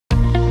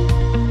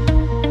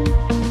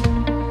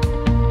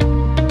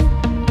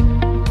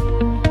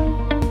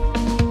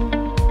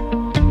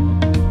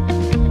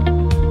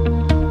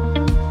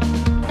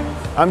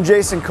I'm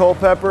Jason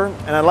Culpepper,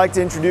 and I'd like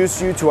to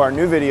introduce you to our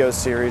new video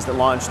series that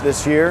launched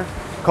this year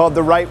called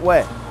The Right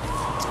Way.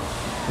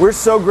 We're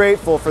so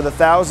grateful for the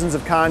thousands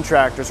of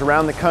contractors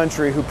around the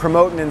country who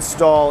promote and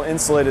install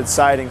insulated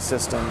siding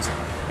systems,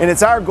 and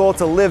it's our goal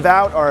to live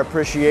out our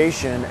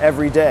appreciation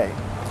every day.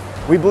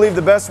 We believe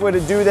the best way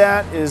to do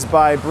that is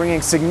by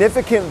bringing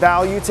significant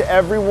value to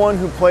everyone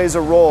who plays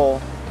a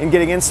role in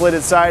getting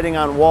insulated siding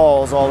on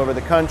walls all over the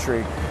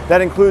country.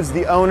 That includes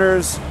the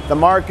owners, the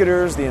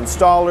marketers, the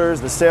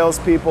installers, the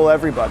salespeople,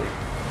 everybody.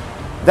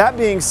 That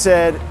being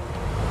said,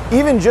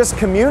 even just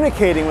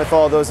communicating with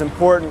all those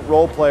important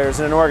role players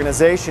in an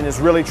organization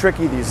is really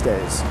tricky these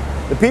days.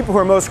 The people who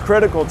are most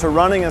critical to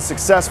running a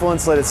successful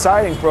insulated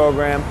siding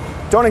program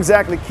don't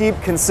exactly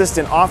keep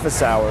consistent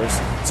office hours,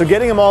 so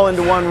getting them all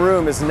into one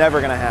room is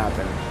never going to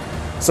happen.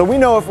 So we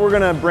know if we're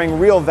going to bring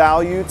real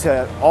value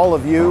to all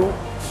of you,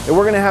 that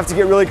we're going to have to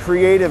get really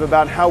creative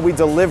about how we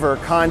deliver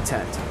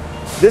content.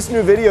 This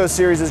new video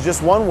series is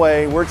just one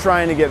way we're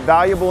trying to get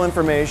valuable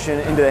information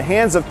into the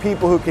hands of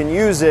people who can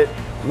use it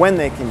when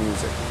they can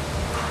use it.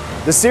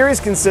 The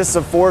series consists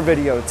of 4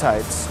 video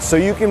types, so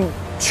you can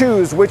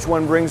choose which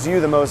one brings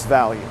you the most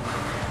value.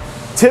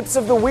 Tips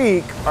of the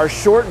week are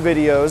short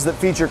videos that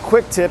feature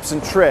quick tips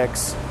and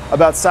tricks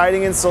about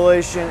siding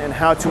insulation and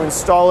how to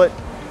install it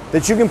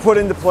that you can put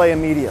into play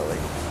immediately.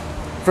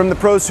 From the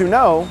Pros Who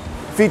Know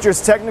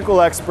features technical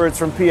experts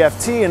from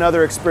PFT and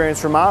other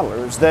experienced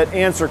remodelers that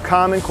answer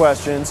common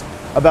questions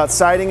about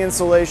siding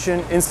insulation,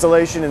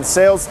 installation and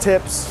sales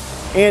tips,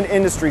 and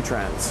industry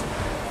trends.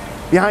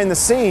 Behind the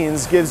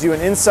Scenes gives you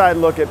an inside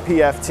look at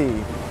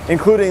PFT,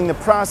 including the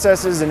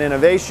processes and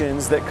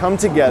innovations that come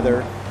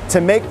together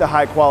to make the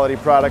high quality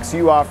products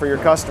you offer your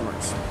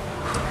customers.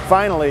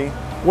 Finally,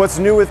 what's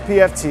new with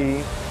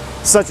PFT,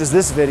 such as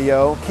this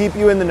video, keep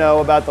you in the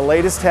know about the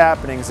latest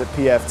happenings at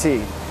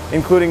PFT,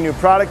 including new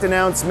product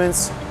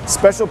announcements,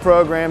 special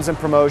programs and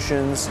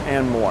promotions,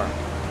 and more.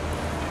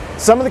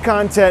 Some of the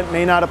content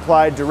may not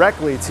apply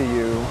directly to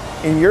you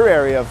in your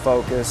area of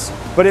focus,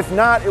 but if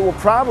not, it will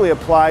probably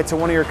apply to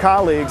one of your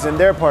colleagues in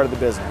their part of the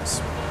business.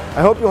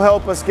 I hope you'll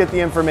help us get the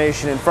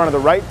information in front of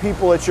the right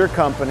people at your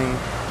company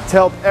to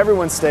help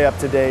everyone stay up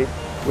to date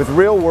with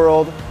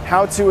real-world,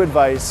 how-to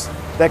advice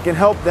that can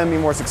help them be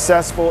more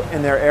successful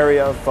in their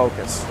area of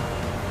focus.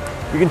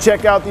 You can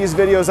check out these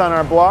videos on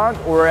our blog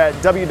or at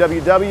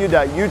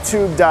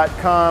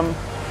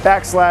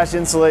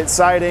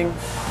www.youtube.com/insulatesiding.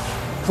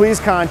 Please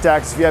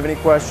contact us if you have any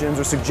questions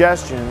or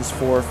suggestions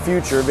for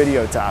future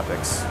video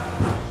topics.